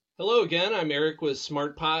Hello again. I'm Eric with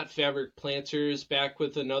Smart Pot Fabric Planters, back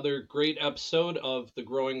with another great episode of The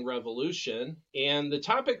Growing Revolution. And the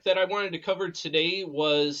topic that I wanted to cover today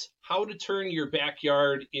was how to turn your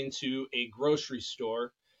backyard into a grocery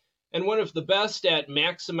store. And one of the best at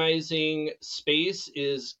maximizing space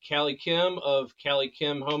is CaliKim of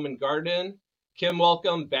CaliKim Home and Garden. Kim,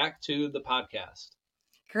 welcome back to the podcast.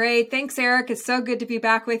 Great. Thanks, Eric. It's so good to be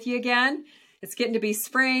back with you again. It's getting to be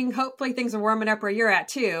spring. Hopefully things are warming up where you're at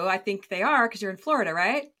too. I think they are because you're in Florida,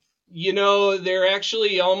 right? You know, they're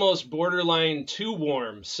actually almost borderline too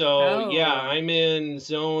warm. So, yeah, Oh, I'm in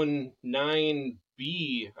zone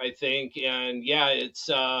 9B, I think. And yeah, it's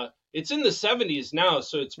in the 70s now,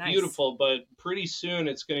 so it's nice. beautiful, but pretty soon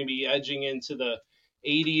it's going to be edging into the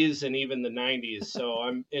 80s and even the 90s. So,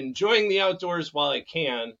 I'm enjoying the outdoors while I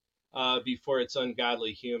can, before it's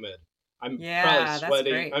ungodly humid. I'm probably Yeah, that's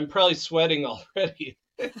sweating. great. I'm probably sweating already.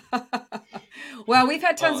 Well, we've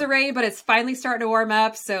had tons Uh, of rain, but it's finally starting to warm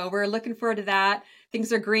up. So we're looking forward to that.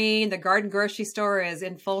 Things are green. The garden grocery store is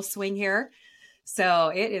in full swing here. So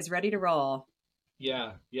it is ready to roll.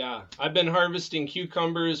 Yeah. I've been harvesting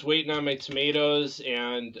cucumbers, waiting on my tomatoes,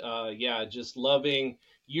 and yeah, just loving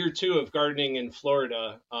year two of gardening in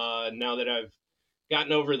Florida, now that I've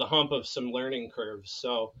gotten over the hump of some learning curves.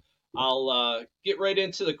 So I'll get right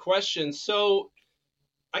into the question. So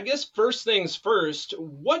I guess first things first,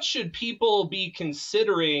 what should people be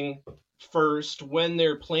considering first when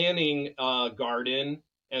they're planning a garden,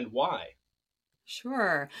 and why?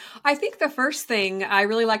 Sure. I think the first thing I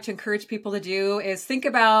really like to encourage people to do is think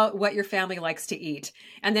about what your family likes to eat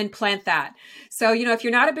and then plant that. So, if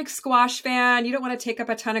you're not a big squash fan, you don't want to take up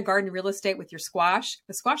a ton of garden real estate with your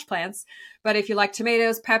the squash plants. But if you like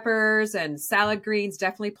tomatoes, peppers, and salad greens,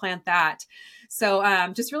 definitely plant that. So,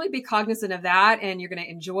 just really be cognizant of that, and you're going to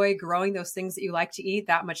enjoy growing those things that you like to eat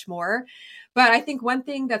that much more. But I think one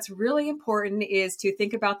thing that's really important is to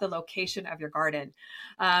think about the location of your garden.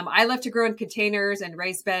 I love to grow in containers and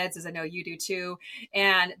raised beds, as I know you do too.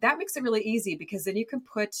 And that makes it really easy because then you can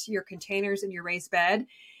put your containers in your raised bed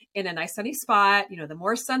in a nice sunny spot. The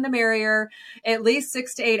more sun, the merrier, at least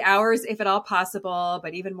 6 to 8 hours, if at all possible.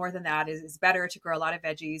 But even more than that is better to grow a lot of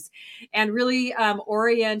veggies and really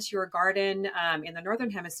orient your garden in the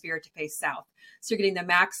northern hemisphere to face south. So you're getting the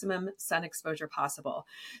maximum sun exposure possible.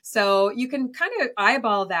 So you can kind of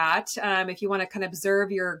eyeball that if you want to kind of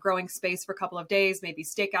observe your growing space for a couple of days, maybe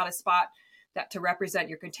stake out a spot that to represent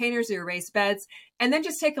your containers or your raised beds, and then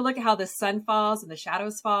just take a look at how the sun falls and the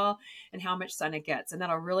shadows fall and how much sun it gets. And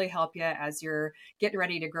that'll really help you as you're getting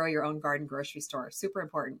ready to grow your own garden grocery store. Super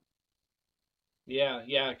important.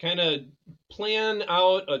 Yeah. Kind of plan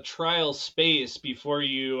out a trial space before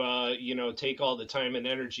you, take all the time and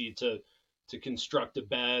energy to construct a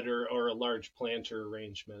bed or a large planter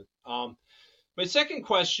arrangement. My second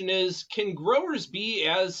question is, can growers be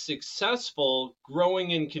as successful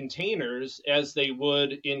growing in containers as they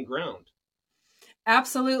would in ground?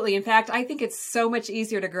 Absolutely. In fact, I think it's so much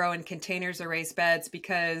easier to grow in containers or raised beds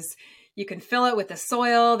because you can fill it with the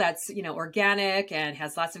soil that's, organic and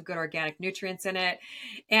has lots of good organic nutrients in it.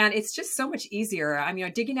 And it's just so much easier. I mean,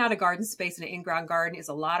 digging out a garden space in an in-ground garden is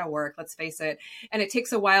a lot of work, let's face it. And it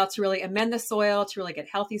takes a while to really amend the soil, to really get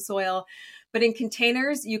healthy soil. But in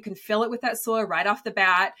containers, you can fill it with that soil right off the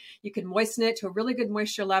bat. You can moisten it to a really good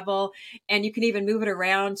moisture level, and you can even move it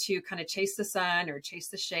around to kind of chase the sun or chase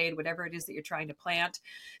the shade, whatever it is that you're trying to plant.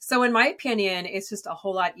 So in my opinion, it's just a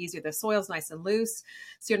whole lot easier. The soil's nice and loose,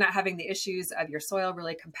 so you're not having the issues of your soil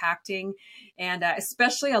really compacting. And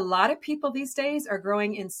especially a lot of people these days are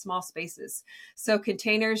growing in small spaces. So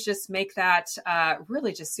containers just make that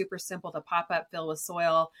really just super simple to pop up, fill with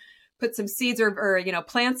soil, put some seeds or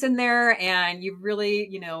plants in there, and you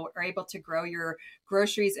really are able to grow your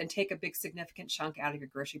groceries and take a big significant chunk out of your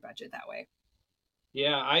grocery budget that way.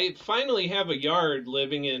 Yeah, I finally have a yard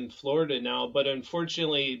living in Florida now, but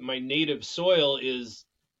unfortunately, my native soil is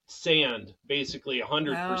sand, basically Oh,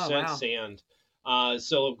 100% wow. sand.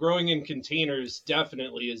 So growing in containers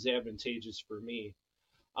definitely is advantageous for me.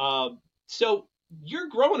 Uh, so you're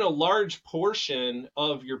growing a large portion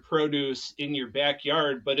of your produce in your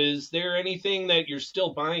backyard, but is there anything that you're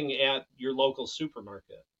still buying at your local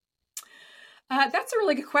supermarket? That's a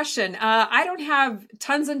really good question. I don't have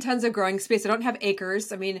tons and tons of growing space. I don't have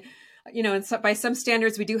acres. I mean, and so by some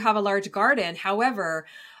standards, we do have a large garden. However,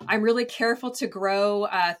 I'm really careful to grow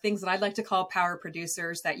things that I'd like to call power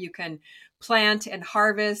producers that you can plant and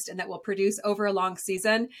harvest and that will produce over a long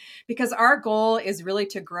season, because our goal is really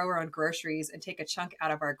to grow our own groceries and take a chunk out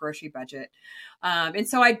of our grocery budget. And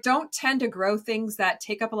so I don't tend to grow things that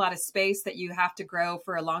take up a lot of space that you have to grow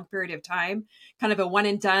for a long period of time, kind of a one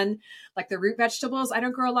and done, like the root vegetables. I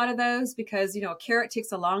don't grow a lot of those because, a carrot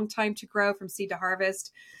takes a long time to grow from seed to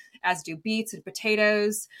harvest, as do beets and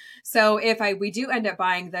potatoes. So if we do end up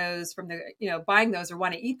buying those from buying those or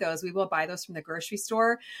want to eat those, we will buy those from the grocery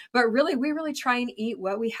store. But really, we really try and eat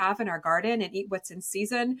what we have in our garden and eat what's in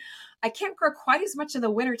season. I can't grow quite as much in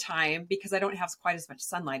the wintertime because I don't have quite as much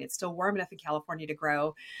sunlight. It's still warm enough in California to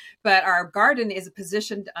grow, but our garden is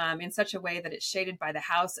positioned in such a way that it's shaded by the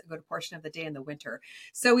house a good portion of the day in the winter.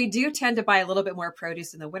 So we do tend to buy a little bit more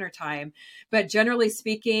produce in the wintertime, but generally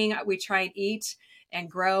speaking, we try and eat and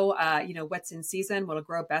grow, what's in season, what'll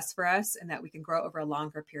grow best for us, and that we can grow over a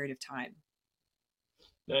longer period of time.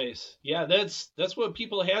 Nice. Yeah, that's what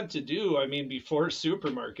people had to do. I mean, before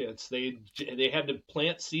supermarkets, they had to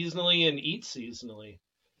plant seasonally and eat seasonally.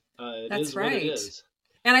 It That's is what it right. is.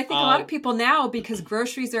 And I think a lot of people now, because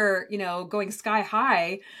groceries are, going sky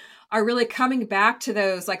high, are really coming back to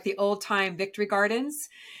those, like the old time victory gardens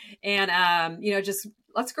and, just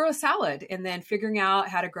let's grow a salad, and then figuring out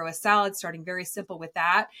how to grow a salad, starting very simple with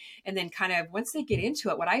that. And then kind of once they get into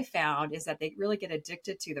it, what I found is that they really get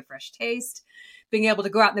addicted to the fresh taste. Being able to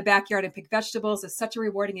go out in the backyard and pick vegetables is such a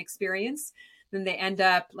rewarding experience. Then they end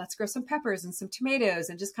up, let's grow some peppers and some tomatoes,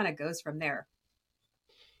 and just kind of goes from there.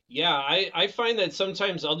 Yeah, I find that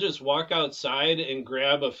sometimes I'll just walk outside and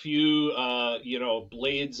grab a few,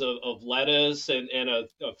 blades of lettuce and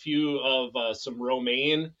a few of some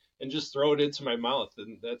romaine and just throw it into my mouth,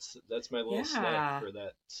 and that's my little snack Yeah. for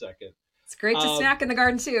that second. It's great to Um, snack in the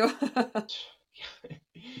garden too.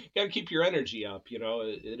 Got to keep your energy up,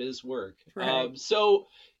 it is work. Right. So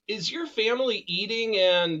is your family eating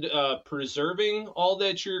and preserving all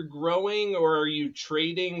that you're growing, or are you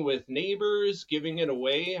trading with neighbors, giving it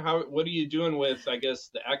away? What are you doing with, I guess,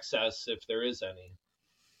 the excess, if there is any?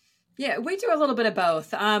 Yeah, we do a little bit of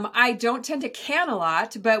both. I don't tend to can a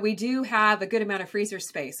lot, but we do have a good amount of freezer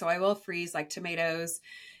space. So I will freeze like tomatoes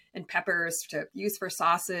and peppers to use for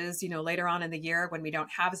sauces, later on in the year when we don't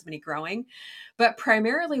have as many growing. But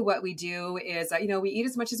primarily what we do is, we eat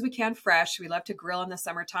as much as we can fresh. We love to grill in the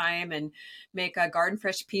summertime and make garden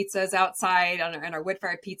fresh pizzas outside on our wood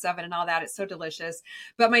fired pizza oven and all that. It's so delicious.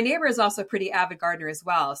 But my neighbor is also a pretty avid gardener as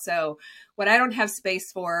well. So what I don't have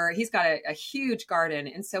space for, he's got a huge garden.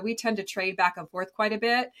 And so we tend to trade back and forth quite a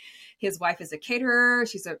bit. His wife is a caterer.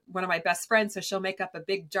 She's one of my best friends. So she'll make up a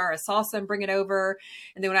big jar of salsa and bring it over.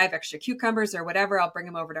 And then when I have extra cucumbers or whatever, I'll bring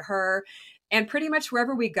them over to her. And pretty much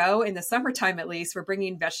wherever we go in the summertime, at least, we're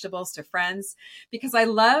bringing vegetables to friends, because I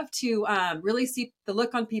love to really see the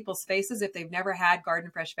look on people's faces if they've never had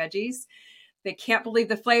garden fresh veggies. They can't believe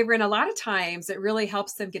the flavor. And a lot of times it really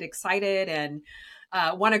helps them get excited and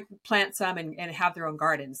want to plant some and have their own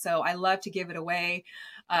garden. So I love to give it away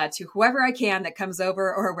to whoever I can that comes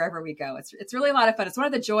over or wherever we go. It's really a lot of fun. It's one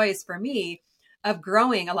of the joys for me of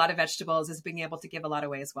growing a lot of vegetables, is being able to give a lot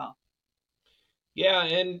away as well. Yeah,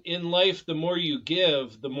 and in life, the more you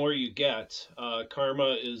give, the more you get.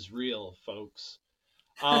 Karma is real, folks.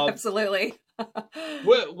 Uh, Absolutely.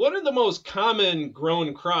 what are the most common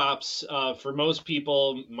grown crops for most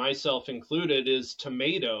people, myself included, is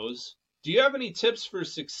tomatoes. Do you have any tips for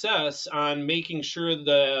success on making sure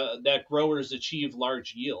that growers achieve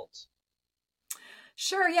large yields?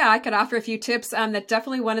 Sure. Yeah, I could offer a few tips. That's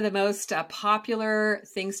definitely one of the most popular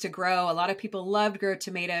things to grow. A lot of people love to grow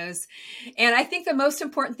tomatoes. And I think the most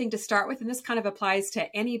important thing to start with, and this kind of applies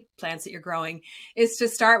to any plants that you're growing, is to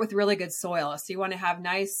start with really good soil. So you want to have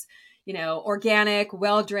nice, organic,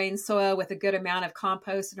 well-drained soil with a good amount of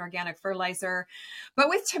compost and organic fertilizer. But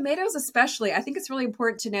with tomatoes especially, I think it's really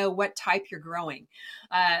important to know what type you're growing.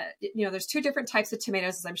 There's two different types of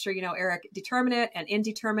tomatoes, as I'm sure you know, Eric, determinate and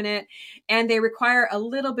indeterminate, and they require a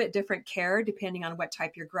little bit different care depending on what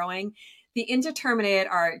type you're growing. The indeterminate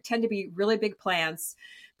tend to be really big plants,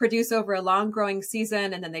 produce over a long growing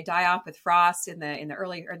season, and then they die off with frost in the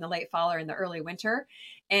early or in the late fall or in the early winter.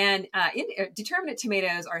 And determinate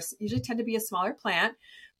tomatoes usually tend to be a smaller plant,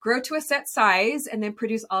 grow to a set size, and then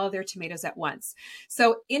produce all of their tomatoes at once.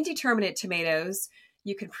 So indeterminate tomatoes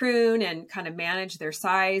you can prune and kind of manage their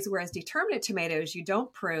size, whereas determinate tomatoes, you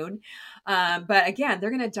don't prune. But again, they're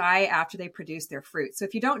going to die after they produce their fruit. So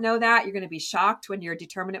if you don't know that, you're going to be shocked when your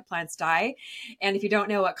determinate plants die. And if you don't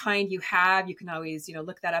know what kind you have, you can always,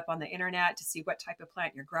 look that up on the internet to see what type of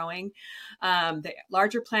plant you're growing. The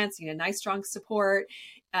larger plants need a nice, strong support.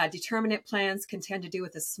 Determinate plants can tend to do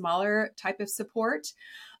with a smaller type of support.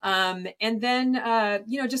 And then,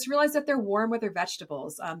 just realize that they're warm weather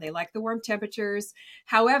vegetables. They like the warm temperatures.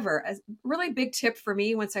 However, a really big tip for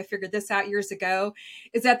me once I figured this out years ago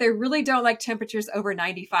is that they really don't like temperatures over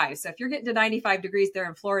 95. So if you're getting to 95 degrees there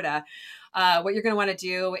in Florida, what you're going to want to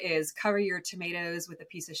do is cover your tomatoes with a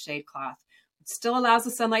piece of shade cloth. It still allows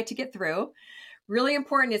the sunlight to get through. Really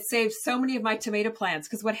important. It saves so many of my tomato plants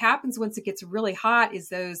because what happens once it gets really hot is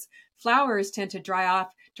those flowers tend to dry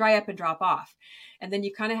up and drop off. And then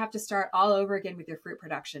you kind of have to start all over again with your fruit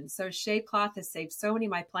production. So shade cloth has saved so many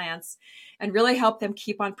of my plants and really helped them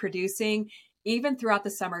keep on producing even throughout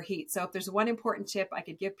the summer heat. So if there's one important tip I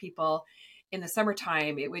could give people in the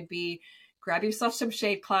summertime, it would be grab yourself some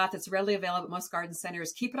shade cloth. It's readily available at most garden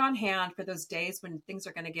centers. Keep it on hand for those days when things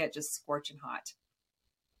are going to get just scorching hot.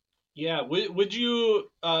 Yeah, would you?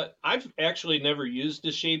 I've actually never used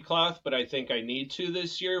a shade cloth, but I think I need to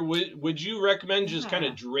this year. Would you recommend just kind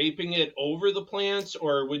Yeah. of draping it over the plants,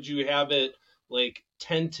 or would you have it like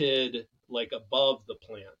tented like above the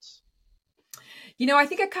plants? I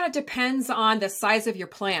think it kind of depends on the size of your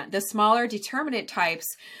plant. The smaller determinate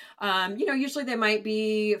types, usually they might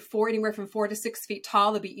be anywhere from 4 to 6 feet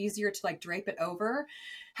tall. They'll be easier to like drape it over.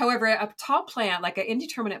 However, a tall plant, like an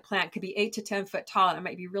indeterminate plant, could be 8 to 10 foot tall, and it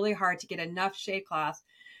might be really hard to get enough shade cloth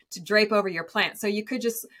to drape over your plant. So you could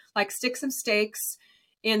just like stick some stakes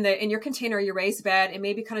in your container or your raised bed and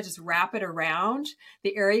maybe kind of just wrap it around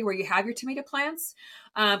the area where you have your tomato plants,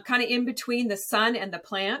 kind of in between the sun and the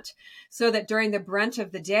plant, so that during the brunt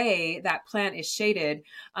of the day that plant is shaded.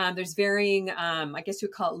 There's varying, I guess you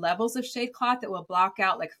would call it levels of shade cloth that will block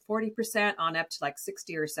out like 40% on up to like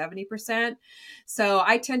 60 or 70%. So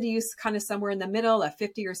I tend to use kind of somewhere in the middle, a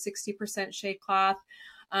 50 or 60% shade cloth.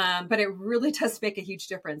 But it really does make a huge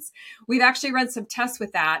difference. We've actually run some tests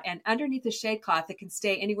with that, and underneath the shade cloth, it can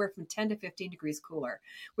stay anywhere from 10 to 15 degrees cooler,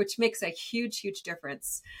 which makes a huge, huge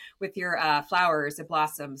difference with your flowers and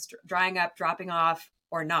blossoms drying up, dropping off,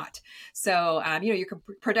 or not. So, your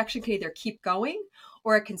production can either keep going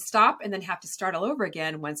or it can stop and then have to start all over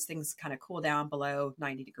again once things kind of cool down below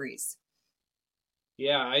 90 degrees.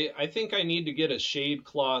 Yeah, I think I need to get a shade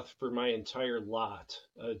cloth for my entire lot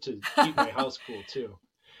to keep my house cool too.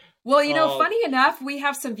 Well, Uh, funny enough, we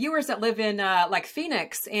have some viewers that live in like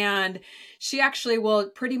Phoenix, and she actually will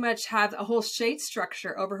pretty much have a whole shade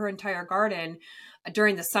structure over her entire garden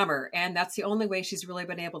during the summer. And that's the only way she's really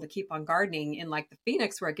been able to keep on gardening in like the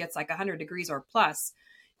Phoenix where it gets like 100 degrees or plus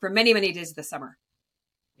for many, many days of the summer.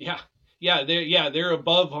 yeah, they're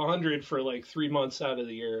above 100 for like 3 months out of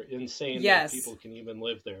the year. Insane that Yes, people can even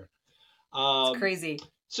live there. it's Um, crazy.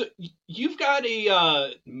 So you've got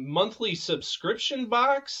a monthly subscription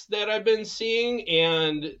box that I've been seeing,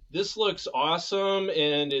 and this looks awesome,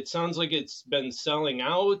 and it sounds like it's been selling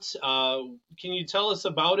out. Can you tell us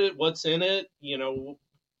about it? What's in it?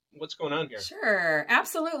 What's going on here? Sure,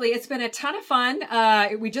 absolutely. It's been a ton of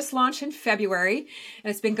fun. We just launched in February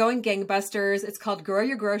and it's been going gangbusters. It's called Grow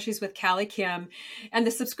Your Groceries with CaliKim. And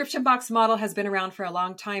the subscription box model has been around for a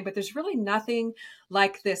long time, but there's really nothing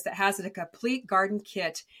like this that has a complete garden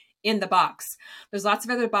kit in the box. There's lots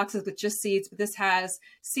of other boxes with just seeds, but this has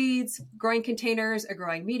seeds, growing containers, a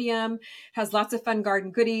growing medium, has lots of fun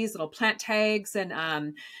garden goodies, little plant tags, and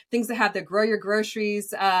things that have the Grow Your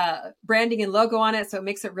Groceries branding and logo on it. So it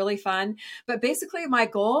makes it really fun. But basically, my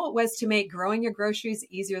goal was to make growing your groceries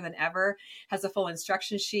easier than ever. Has a full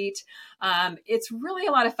instruction sheet. It's really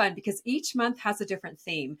a lot of fun because each month has a different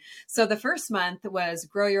theme. So the first month was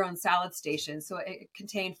Grow Your Own Salad Station. So it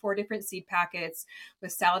contained 4 different seed packets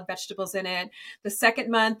with salad vegetables in it. The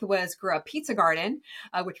second month was Grow a Pizza Garden,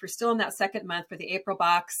 which we're still in that second month for the April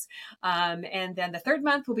box. And then the third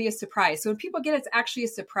month will be a surprise. So when people get it, it's actually a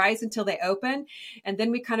surprise until they open. And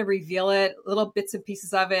then we kind of reveal it, little bits and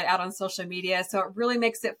pieces of it out on social media. So it really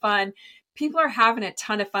makes it fun. People are having a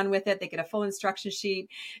ton of fun with it. They get a full instruction sheet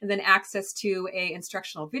and then access to a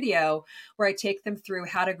instructional video where I take them through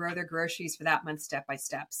how to grow their groceries for that month step by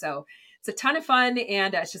step. So it's a ton of fun,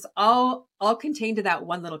 and it's just all contained in that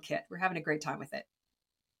one little kit. We're having a great time with it.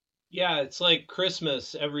 Yeah, it's like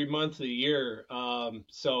Christmas every month of the year.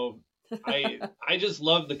 So I just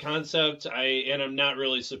love the concept. And I'm not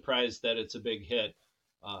really surprised that it's a big hit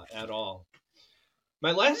at all.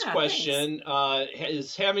 My last Yeah, thanks. question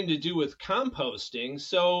is having to do with composting.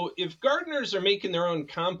 So, if gardeners are making their own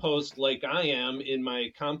compost like I am in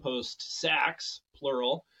my compost sacks,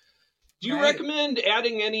 plural, do you Right. recommend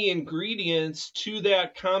adding any ingredients to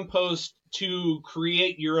that compost to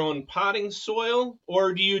create your own potting soil,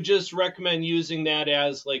 or do you just recommend using that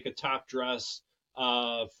as like a top dress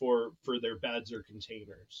for their beds or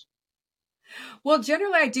containers? Well,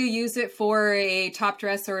 generally, I do use it for a top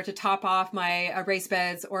dress or to top off my raised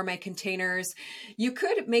beds or my containers. You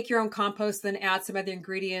could make your own compost, then add some other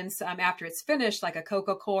ingredients after it's finished, like a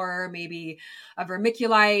cocoa coir, maybe a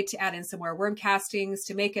vermiculite, add in some more worm castings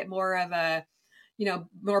to make it more of a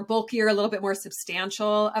more bulkier, a little bit more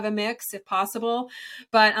substantial of a mix if possible.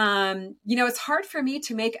 But it's hard for me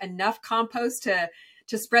to make enough compost to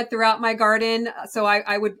spread throughout my garden. So I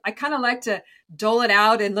kind of like to dole it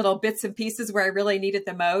out in little bits and pieces where I really need it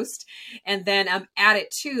the most, and then add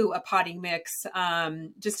it to a potting mix,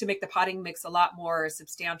 just to make the potting mix a lot more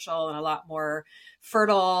substantial and a lot more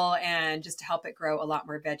fertile, and just to help it grow a lot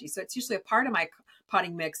more veggie. So it's usually a part of my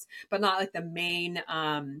potting mix, but not like the main.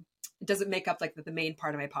 It doesn't make up like the main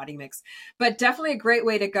part of my potting mix, but definitely a great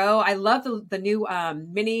way to go. I love the new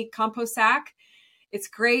mini compost sack. It's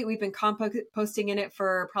great. We've been composting in it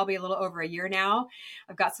for probably a little over a year now.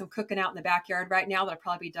 I've got some cooking out in the backyard right now that'll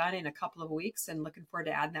probably be done in a couple of weeks, and looking forward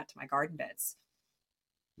to adding that to my garden beds.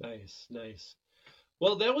 Nice, nice.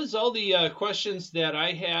 Well, that was all the questions that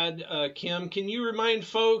I had. Kim, can you remind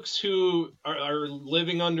folks who are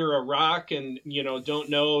living under a rock and don't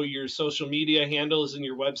know your social media handles and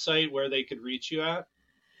your website where they could reach you at?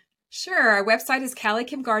 Sure. Our website is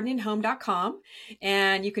CaliKimGardeningHome.com,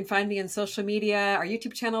 and you can find me on social media. Our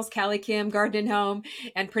YouTube channel is CaliKim Garden and Home,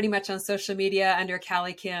 and pretty much on social media under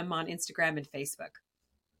CaliKim on Instagram and Facebook.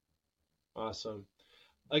 Awesome.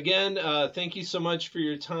 Again, thank you so much for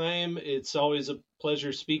your time. It's always a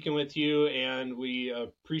pleasure speaking with you, and we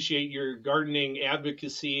appreciate your gardening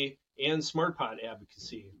advocacy and smart pot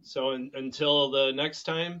advocacy. So until the next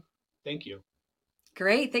time, thank you.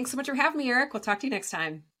 Great. Thanks so much for having me, Eric. We'll talk to you next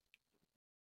time.